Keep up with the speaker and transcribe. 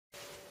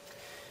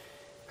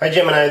Hi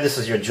Gemini, this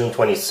is your June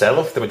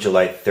 27th through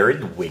July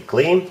 3rd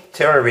weekly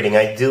tarot reading.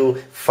 I do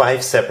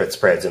 5 separate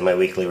spreads in my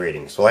weekly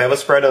readings. Well, I have a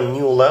spread on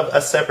new love, a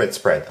separate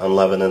spread on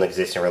love in an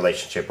existing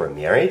relationship or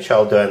marriage.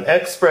 I'll do an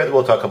X spread.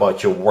 We'll talk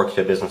about your work,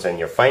 your business, and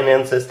your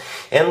finances.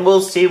 And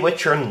we'll see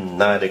what you're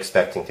not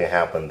expecting to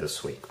happen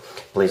this week.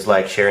 Please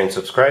like, share, and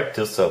subscribe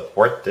to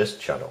support this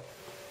channel.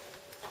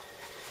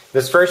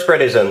 This first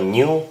spread is on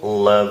new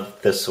love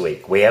this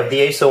week. We have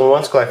the Ace of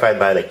Wands clarified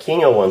by the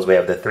King of Wands. We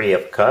have the Three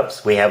of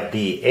Cups. We have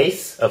the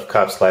Ace of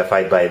Cups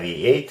clarified by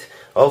the Eight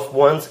of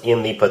Wands.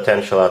 In the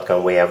potential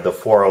outcome, we have the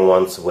Four of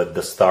Wands with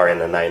the Star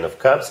and the Nine of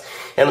Cups.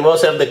 And we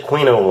also have the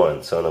Queen of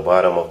Wands on the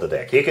bottom of the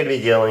deck. You could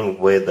be dealing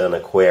with an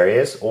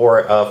Aquarius or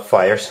a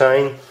fire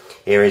sign,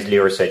 Aries,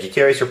 Leo, or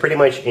Sagittarius, or pretty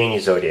much any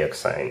zodiac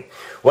sign.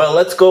 Well,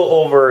 let's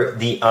go over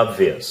the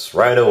obvious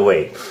right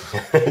away.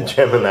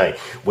 Gemini,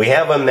 we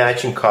have a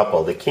matching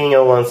couple, the King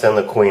of Wands and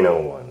the Queen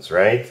of Wands,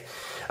 right?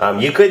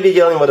 You could be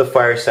dealing with a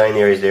fire sign,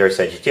 Aries, Leo, or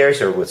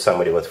Sagittarius, or with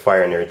somebody with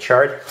fire in your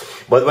chart.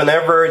 But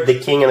whenever the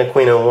King and the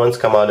Queen of Wands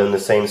come out in the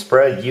same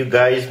spread, you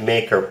guys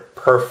make a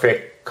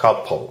perfect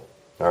couple,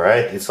 all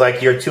right? It's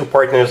like you're two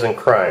partners in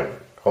crime,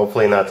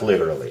 hopefully not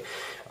literally.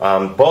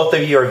 Both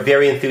of you are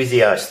very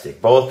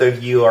enthusiastic. Both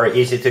of you are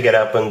easy to get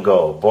up and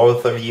go.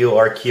 Both of you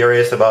are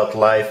curious about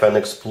life and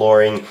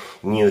exploring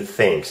new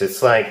things.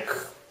 It's like,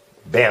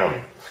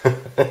 bam.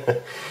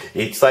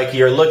 It's like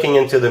you're looking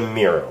into the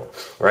mirror,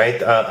 right?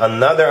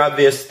 Another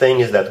obvious thing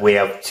is that we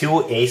have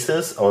two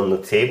aces on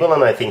the table,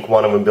 and I think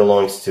one of them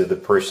belongs to the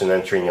person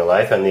entering your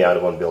life and the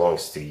other one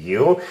belongs to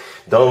you.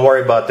 Don't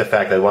worry about the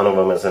fact that one of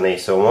them is an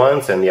Ace of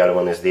Wands and the other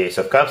one is the Ace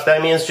of Cups.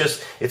 That means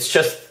it's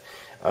just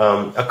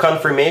a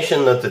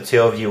confirmation that the two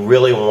of you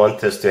really want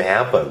this to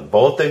happen.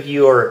 Both of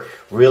you are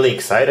really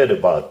excited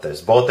about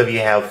this. Both of you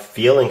have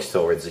feelings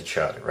towards each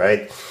other,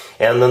 right?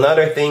 And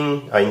another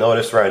thing I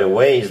noticed right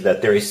away is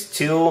that there is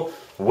two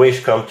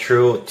wish come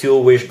true, two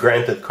wish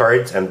granted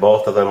cards, and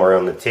both of them are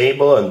on the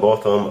table, and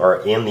both of them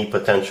are in the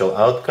potential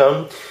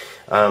outcome.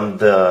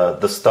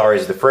 The Star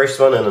is the first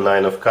one, and the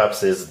Nine of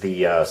Cups is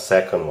the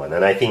second one.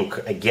 And I think,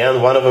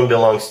 again, one of them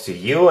belongs to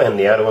you, and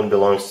the other one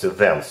belongs to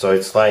them. So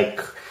it's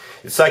like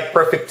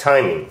perfect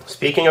timing.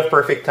 Speaking of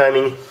perfect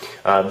timing,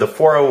 the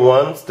Four of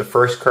Wands, the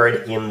first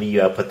card in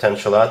the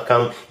potential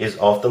outcome, is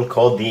often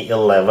called the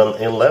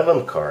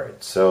 11-11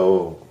 card.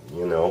 So,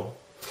 you know,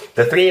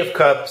 the Three of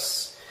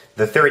Cups,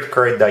 the third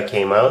card that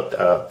came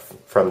out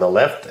from the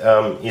left,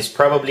 is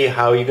probably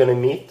how you're going to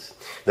meet.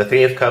 The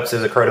Three of Cups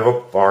is a card of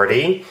a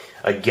party,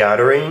 a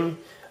gathering,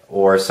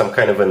 or some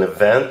kind of an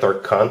event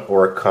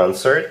or a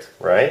concert,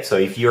 right? So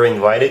if you're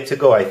invited to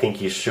go, I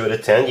think you should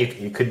attend.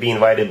 You could be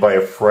invited by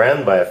a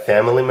friend, by a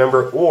family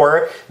member,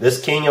 or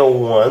this King of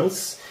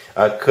Wands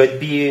could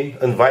be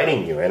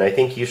inviting you, and I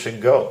think you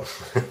should go.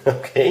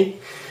 Okay?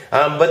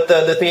 But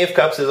the Three of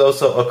Cups is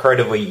also a card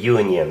of a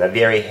union, a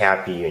very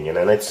happy union,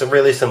 and it's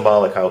really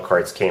symbolic how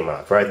cards came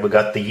out, right? We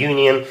got the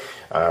union,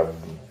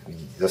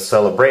 the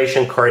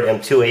celebration card,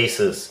 and two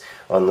aces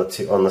on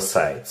the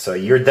side. So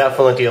you're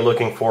definitely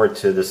looking forward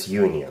to this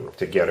union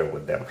together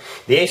with them.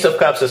 The Ace of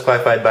Cups is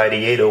clarified by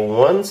the Eight of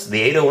Wands. The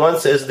Eight of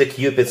Wands is the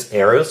Cupid's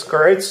arrows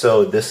card,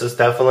 so this is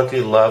definitely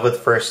love at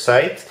first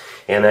sight,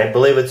 and I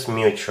believe it's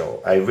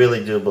mutual. I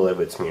really do believe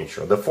it's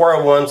mutual. The Four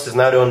of Wands is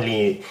not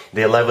only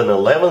the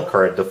 11-11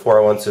 card, the Four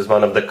of Wands is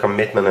one of the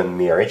commitment and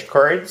marriage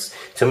cards.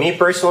 To me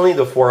personally,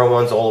 the Four of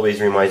Wands always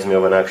reminds me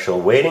of an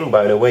actual wedding.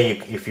 By the way,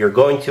 if you're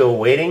going to a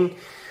wedding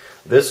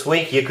this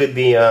week, you could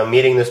be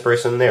meeting this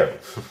person there.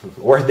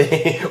 Or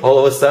they all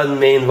of a sudden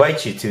may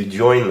invite you to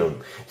join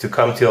them, to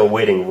come to a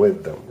wedding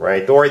with them,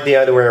 right? Or the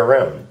other way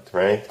around,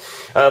 right?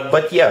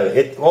 But yeah,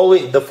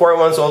 the Four of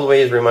Wands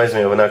always reminds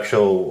me of an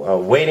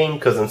actual wedding,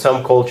 because in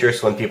some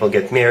cultures when people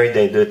get married,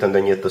 they do it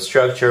underneath the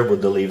structure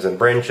with the leaves and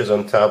branches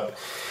on top.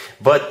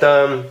 But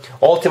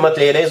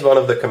ultimately, it is one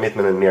of the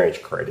commitment and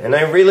marriage card. And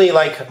I really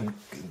like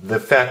the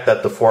fact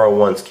that the Four of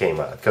Wands came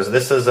out, because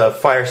this is a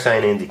fire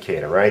sign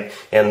indicator, right?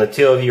 And the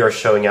two of you are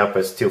showing up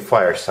as two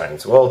fire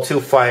signs. Well,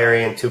 too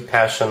fiery and too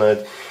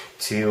passionate,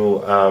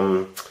 too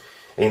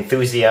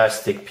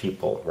enthusiastic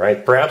people,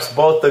 right? Perhaps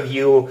both of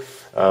you,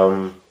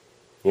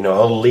 you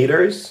know, are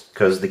leaders,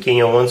 because the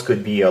King of Wands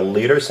could be a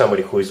leader,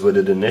 somebody who is with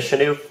an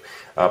initiative.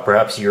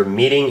 Perhaps you're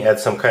meeting at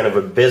some kind of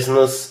a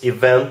business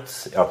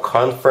event, a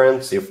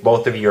conference. If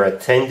both of you are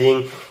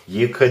attending,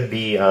 you could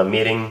be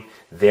meeting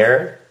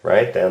there,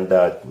 right? And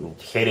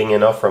hitting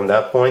it off from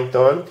that point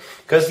on.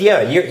 Because,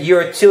 yeah,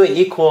 you're two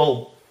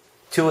equal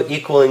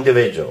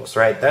individuals,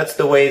 right? That's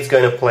the way it's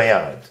going to play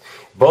out.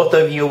 Both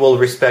of you will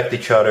respect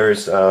each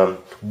other's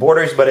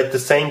borders, but at the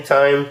same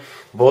time,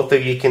 both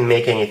of you can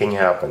make anything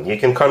happen. You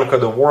can conquer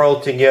the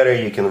world together.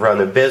 You can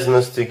run a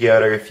business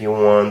together if you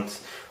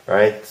want,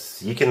 right?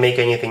 You can make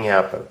anything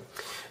happen.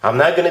 I'm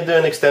not going to do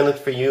an extended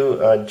for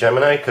you,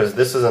 Gemini, because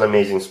this is an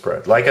amazing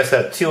spread. Like I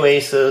said, two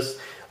aces,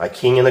 a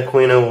King and a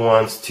Queen of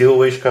Wands, two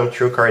wish come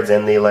true cards,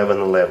 and the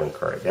 11-11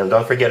 card. And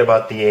don't forget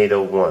about the Eight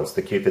of Wands,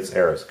 the Cupid's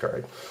arrows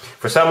card.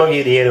 For some of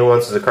you, the Eight of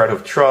Wands is a card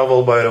of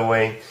travel, by the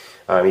way.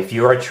 If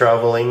you are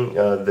traveling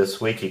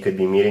this week, you could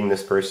be meeting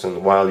this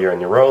person while you're on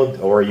the road,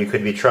 or you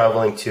could be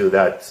traveling to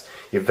that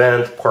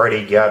event,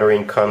 party,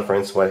 gathering,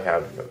 conference, what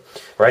have you.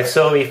 Right?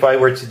 So if I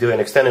were to do an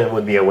extended, it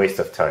would be a waste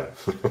of time.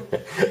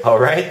 All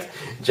right,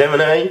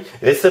 Gemini,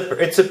 it's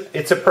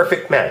a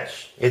perfect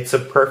match. It's a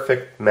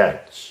perfect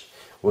match.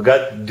 We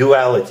got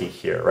duality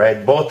here,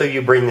 right? Both of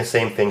you bring the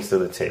same things to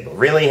the table.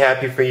 Really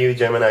happy for you,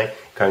 Gemini.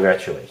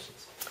 Congratulations.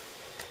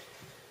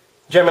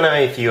 Gemini,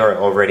 if you are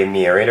already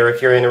married or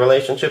if you're in a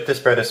relationship, this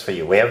spread is for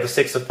you. We have the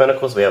Six of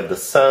Pentacles, we have the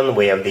Sun,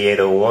 we have the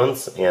Eight of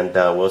Wands, and we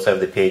also have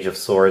the Page of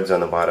Swords on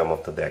the bottom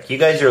of the deck. You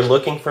guys are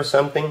looking for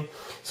something.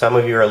 Some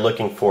of you are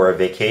looking for a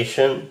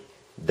vacation,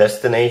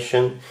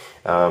 destination.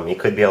 It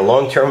could be a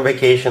long-term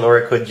vacation, or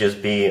it could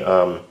just be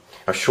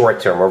a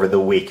short-term over the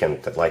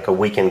weekend, like a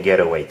weekend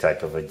getaway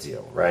type of a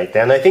deal, right?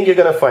 And I think you're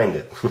going to find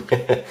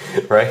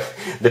it, right?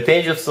 The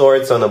Page of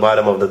Swords on the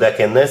bottom of the deck,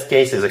 in this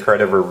case, is a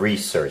card of a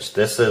research.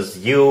 This is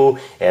you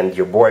and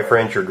your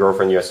boyfriend, your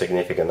girlfriend, your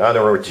significant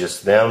other, or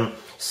just them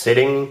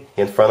sitting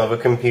in front of a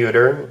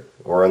computer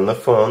or on the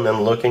phone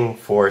and looking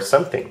for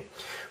something,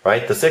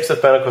 right? The Six of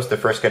Pentacles, the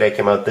first card that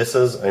came out, this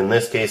is, in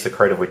this case, a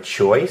card of a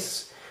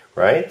choice.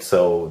 Right?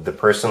 So the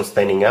person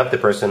standing up, the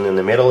person in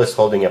the middle is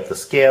holding up the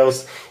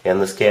scales, and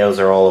the scales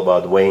are all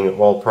about weighing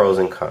all pros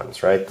and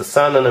cons, right? The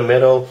Sun in the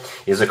middle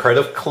is a card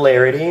of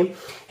clarity,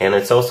 and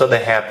it's also the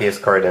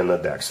happiest card in the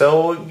deck.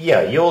 So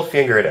yeah, you'll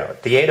figure it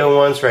out. The Eight of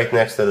Wands right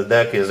next to the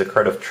deck is a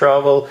card of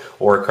travel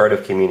or a card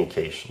of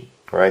communication,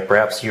 right?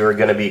 Perhaps you're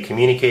going to be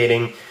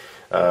communicating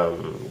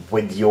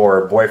with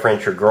your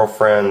boyfriend, your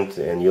girlfriend,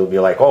 and you'll be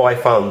like, oh, I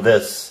found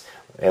this.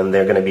 And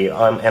they're going to be,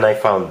 and I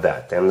found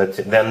that. And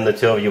then the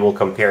two of you will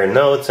compare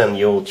notes, and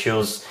you'll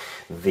choose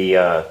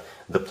the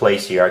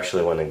place you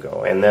actually want to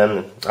go. And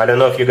then, I don't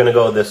know if you're going to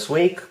go this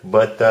week,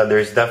 but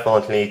there's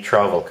definitely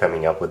travel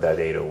coming up with that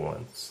Eight of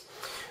Wands.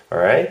 All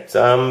right?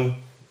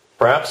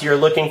 Perhaps you're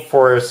looking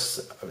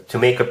to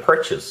make a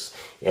purchase.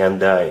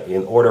 And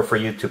in order for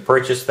you to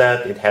purchase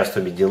that, it has to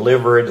be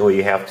delivered, or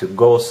you have to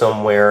go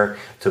somewhere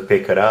to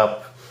pick it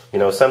up. You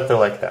know, something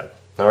like that.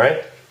 All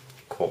right?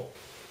 Cool.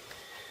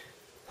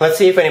 Let's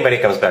see if anybody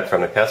comes back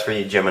from the past for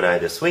you, Gemini,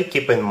 this week.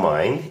 Keep in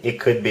mind, it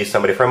could be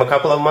somebody from a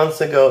couple of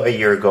months ago, a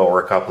year ago, or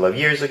a couple of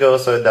years ago,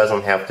 so it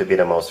doesn't have to be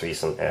the most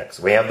recent ex.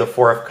 We have the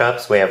Four of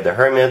Cups, we have the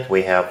Hermit,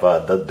 we have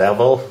the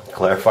Devil,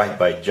 clarified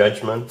by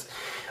Judgment,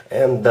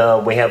 and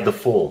we have the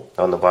Fool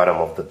on the bottom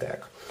of the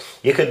deck.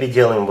 You could be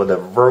dealing with a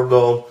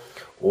Virgo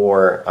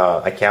or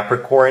a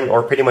Capricorn,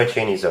 or pretty much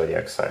any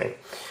zodiac sign.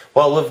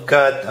 Well, we've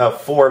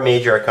got 4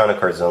 major arcana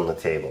cards on the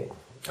table.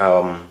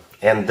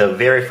 And the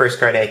very first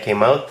card that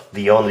came out,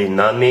 the only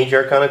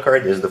non-major arcana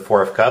card, is the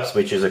Four of Cups,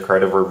 which is a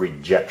card of a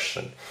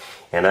rejection.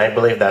 And I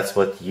believe that's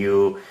what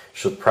you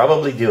should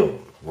probably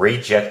do.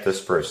 Reject this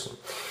person.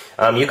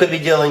 You could be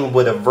dealing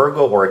with a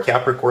Virgo or a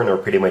Capricorn or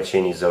pretty much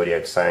any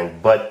zodiac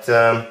sign. But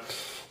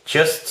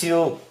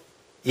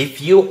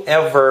if you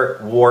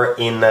ever were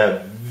in a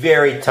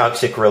very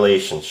toxic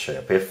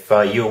relationship, if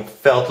you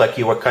felt like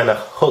you were kind of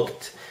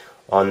hooked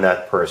on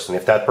that person,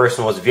 if that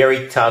person was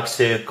very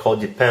toxic,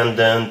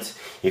 codependent,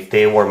 if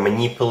they were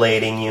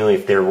manipulating you,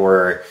 if they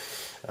were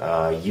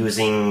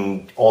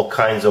using all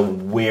kinds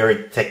of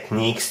weird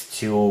techniques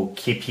to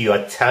keep you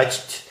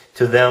attached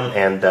to them,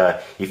 and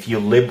if you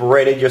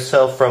liberated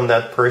yourself from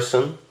that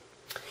person,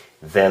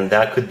 then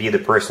that could be the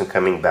person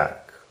coming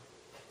back,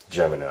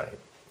 Gemini.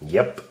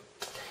 Yep.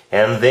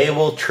 And they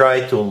will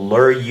try to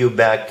lure you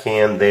back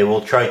in. They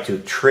will try to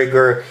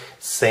trigger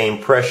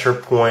same pressure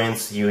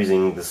points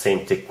using the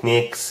same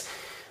techniques.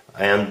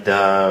 And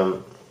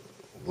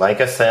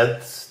like I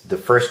said, the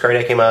first card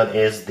that came out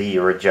is the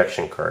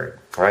rejection card,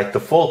 right? The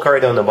Fool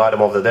card on the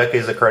bottom of the deck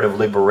is a card of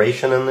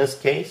liberation in this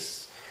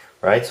case,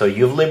 right? So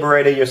you've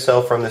liberated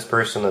yourself from this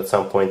person at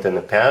some point in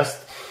the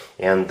past,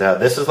 and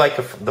this is like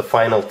the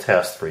final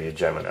test for you,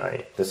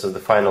 Gemini. This is the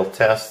final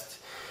test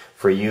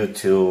for you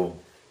to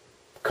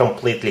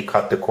completely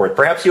cut the cord.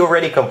 Perhaps you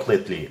already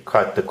completely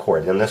cut the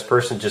cord, and this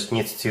person just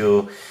needs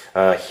to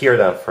hear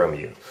that from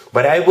you.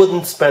 But I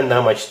wouldn't spend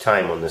that much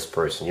time on this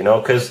person, you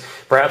know, because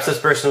perhaps this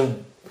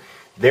person,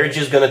 they're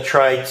just going to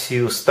try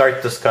to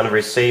start this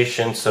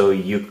conversation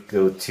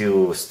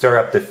to stir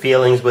up the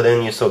feelings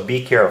within you, so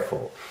be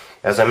careful.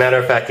 As a matter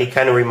of fact, it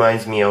kind of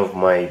reminds me of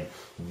my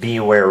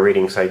beware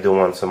readings I do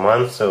once a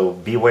month, so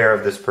beware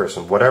of this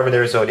person, whatever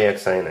their zodiac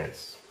sign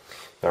is.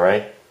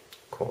 Alright?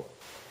 Cool.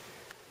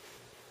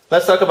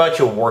 Let's talk about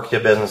your work,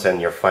 your business, and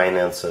your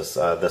finances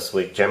this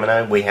week,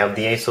 Gemini. We have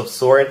the Ace of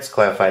Swords,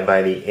 clarified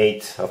by the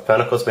Eight of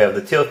Pentacles. We have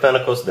the Two of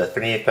Pentacles, the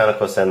Three of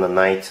Pentacles, and the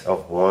Knight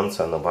of Wands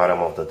on the bottom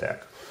of the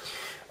deck.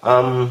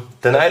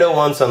 The Knight of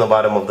Wands on the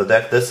bottom of the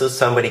deck, this is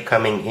somebody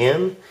coming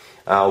in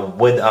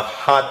with a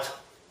hot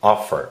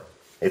offer.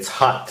 It's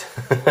hot.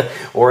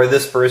 Or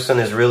this person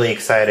is really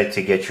excited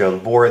to get you on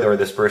board, or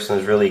this person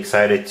is really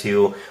excited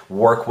to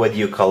work with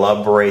you,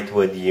 collaborate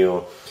with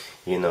you,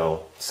 you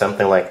know,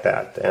 something like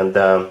that. And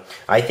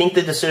I think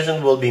the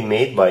decision will be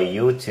made by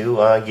you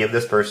to give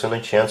this person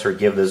a chance, or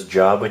give this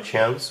job a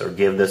chance, or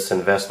give this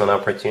investment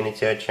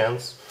opportunity a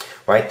chance.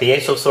 right? The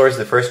Ace of Swords,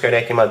 the first card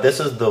that came out,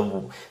 this is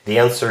the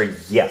answer,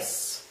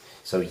 yes.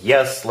 So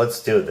yes,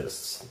 let's do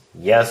this.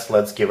 Yes,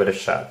 let's give it a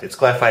shot. It's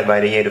clarified by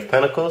the Eight of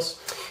Pentacles.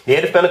 The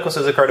Eight of Pentacles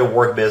is a card of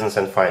work, business,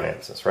 and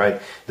finances,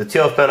 right? The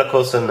Two of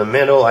Pentacles in the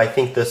middle, I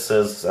think this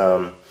is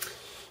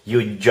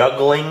you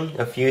juggling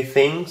a few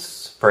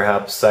things.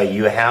 Perhaps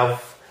you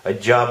have a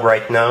job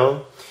right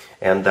now,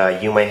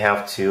 and you may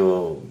have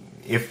to,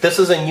 if this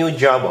is a new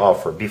job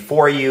offer,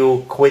 before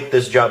you quit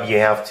this job, you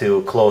have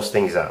to close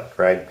things out,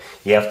 right?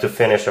 You have to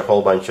finish a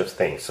whole bunch of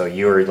things. So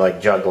you're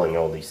like juggling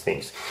all these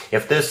things.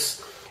 If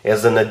this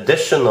is an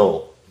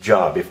additional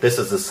job, if this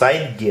is a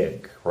side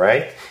gig,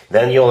 right,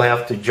 then you'll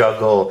have to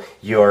juggle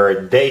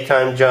your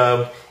daytime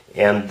job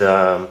and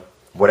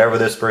whatever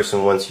this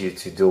person wants you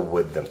to do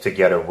with them,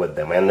 together with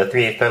them. And the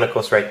Three of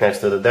Pentacles right next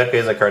to the deck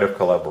is a card of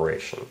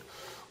collaboration.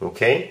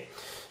 Okay?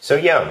 So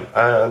yeah,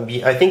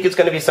 I think it's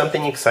going to be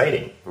something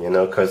exciting, you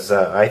know, because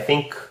I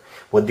think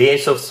with the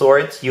Ace of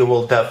Swords, you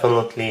will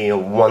definitely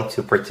want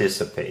to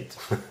participate.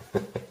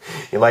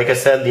 Like I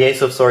said, the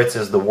Ace of Swords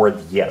is the word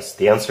yes.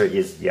 The answer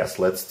is yes.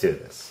 Let's do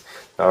this.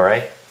 All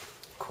right?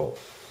 Cool.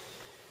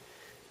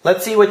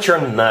 Let's see what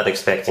you're not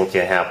expecting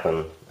to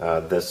happen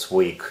this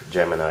week,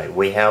 Gemini.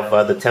 We have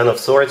the Ten of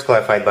Swords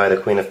clarified by the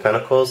Queen of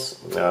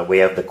Pentacles. We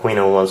have the Queen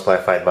of Wands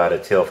clarified by the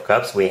Two of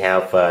Cups. We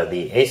have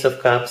the Ace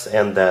of Cups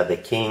and the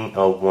King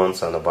of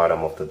Wands on the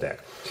bottom of the deck.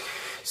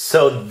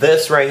 So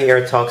this right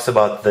here talks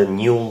about the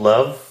new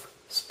love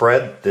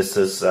spread. This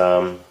is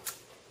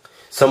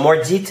some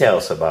more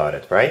details about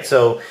it, right?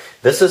 So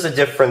this is a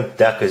different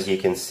deck, as you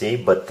can see,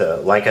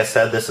 but like I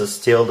said, this is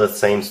still the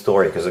same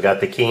story, because we got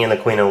the King and the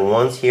Queen of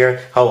Wands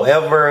here.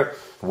 However,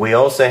 we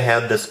also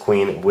have this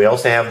Queen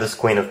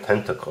of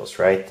Pentacles,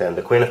 right? And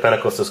the Queen of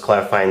Pentacles is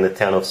clarifying the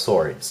Ten of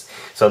Swords.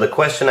 So the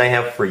question I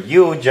have for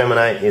you,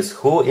 Gemini, is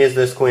who is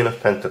this Queen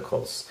of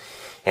Pentacles?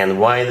 And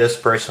why this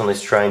person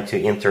is trying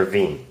to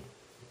intervene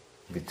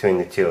between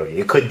the two of you?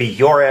 It could be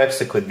your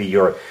ex, it could be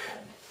your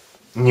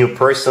new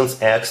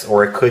person's ex,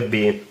 or it could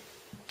be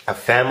a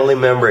family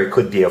member, it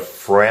could be a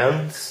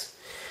friend.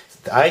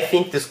 I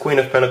think this Queen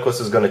of Pentacles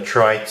is going to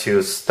try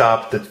to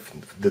stop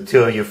the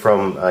two of you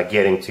from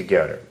getting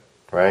together,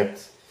 right?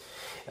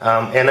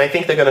 And I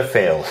think they're going to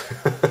fail,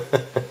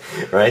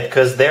 right?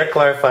 Because they're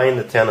clarifying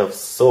the Ten of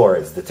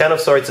Swords. The Ten of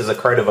Swords is a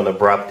card of an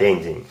abrupt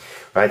ending,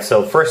 right?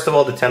 So first of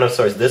all, the Ten of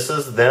Swords, this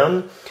is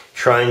them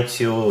trying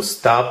to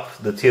stop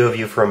the two of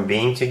you from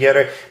being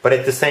together. But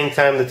at the same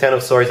time, the Ten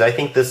of Swords, I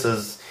think this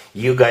is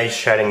you guys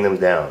shutting them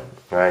down,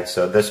 right?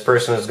 So this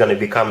person is going to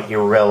become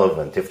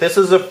irrelevant. If this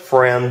is a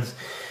friend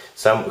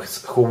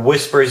who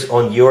whispers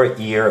on your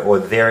ear or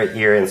their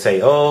ear and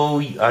say, oh,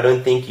 I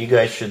don't think you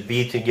guys should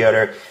be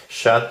together,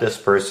 shut this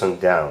person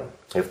down.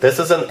 If this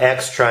is an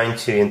ex trying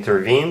to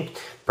intervene,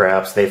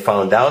 perhaps they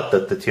found out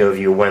that the two of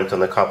you went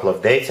on a couple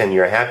of dates and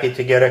you're happy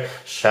together,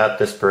 shut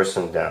this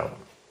person down.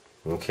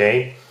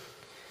 Okay?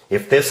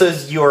 If this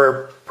is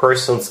your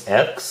person's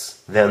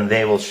ex, then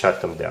they will shut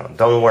them down.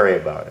 Don't worry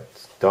about it.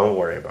 Don't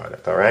worry about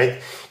it, all right?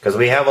 Because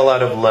we have a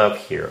lot of love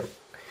here.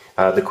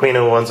 The Queen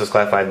of Wands is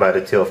clarified by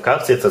the Two of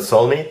Cups. It's a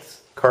soulmate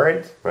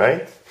card,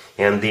 right?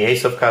 And the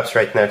Ace of Cups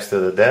right next to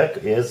the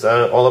deck is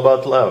all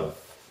about love.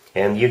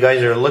 And you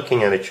guys are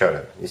looking at each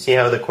other. You see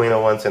how the Queen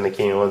of Wands and the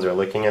King of Wands are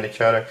looking at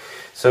each other?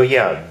 So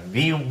yeah,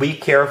 be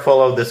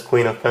careful of this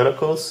Queen of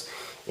Pentacles.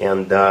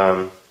 And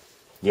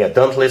yeah,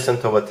 don't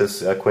listen to what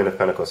this Queen of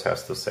Pentacles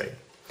has to say.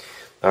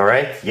 All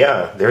right?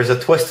 Yeah, there's a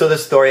twist to the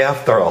story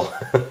after all.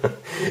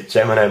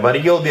 Gemini,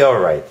 but you'll be all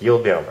right.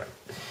 You'll be all right.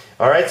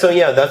 All right, so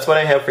yeah, that's what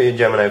I have for you,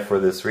 Gemini, for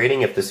this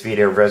reading. If this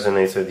video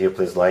resonates with you,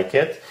 please like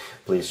it.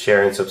 Please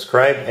share and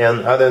subscribe.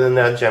 And other than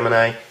that,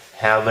 Gemini,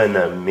 have an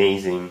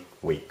amazing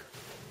week.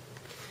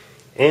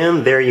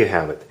 And there you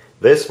have it.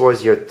 This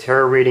was your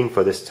tarot reading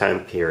for this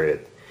time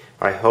period.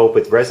 I hope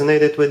it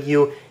resonated with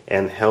you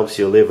and helps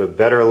you live a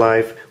better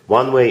life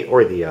one way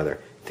or the other.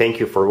 Thank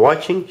you for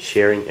watching,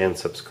 sharing, and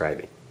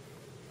subscribing.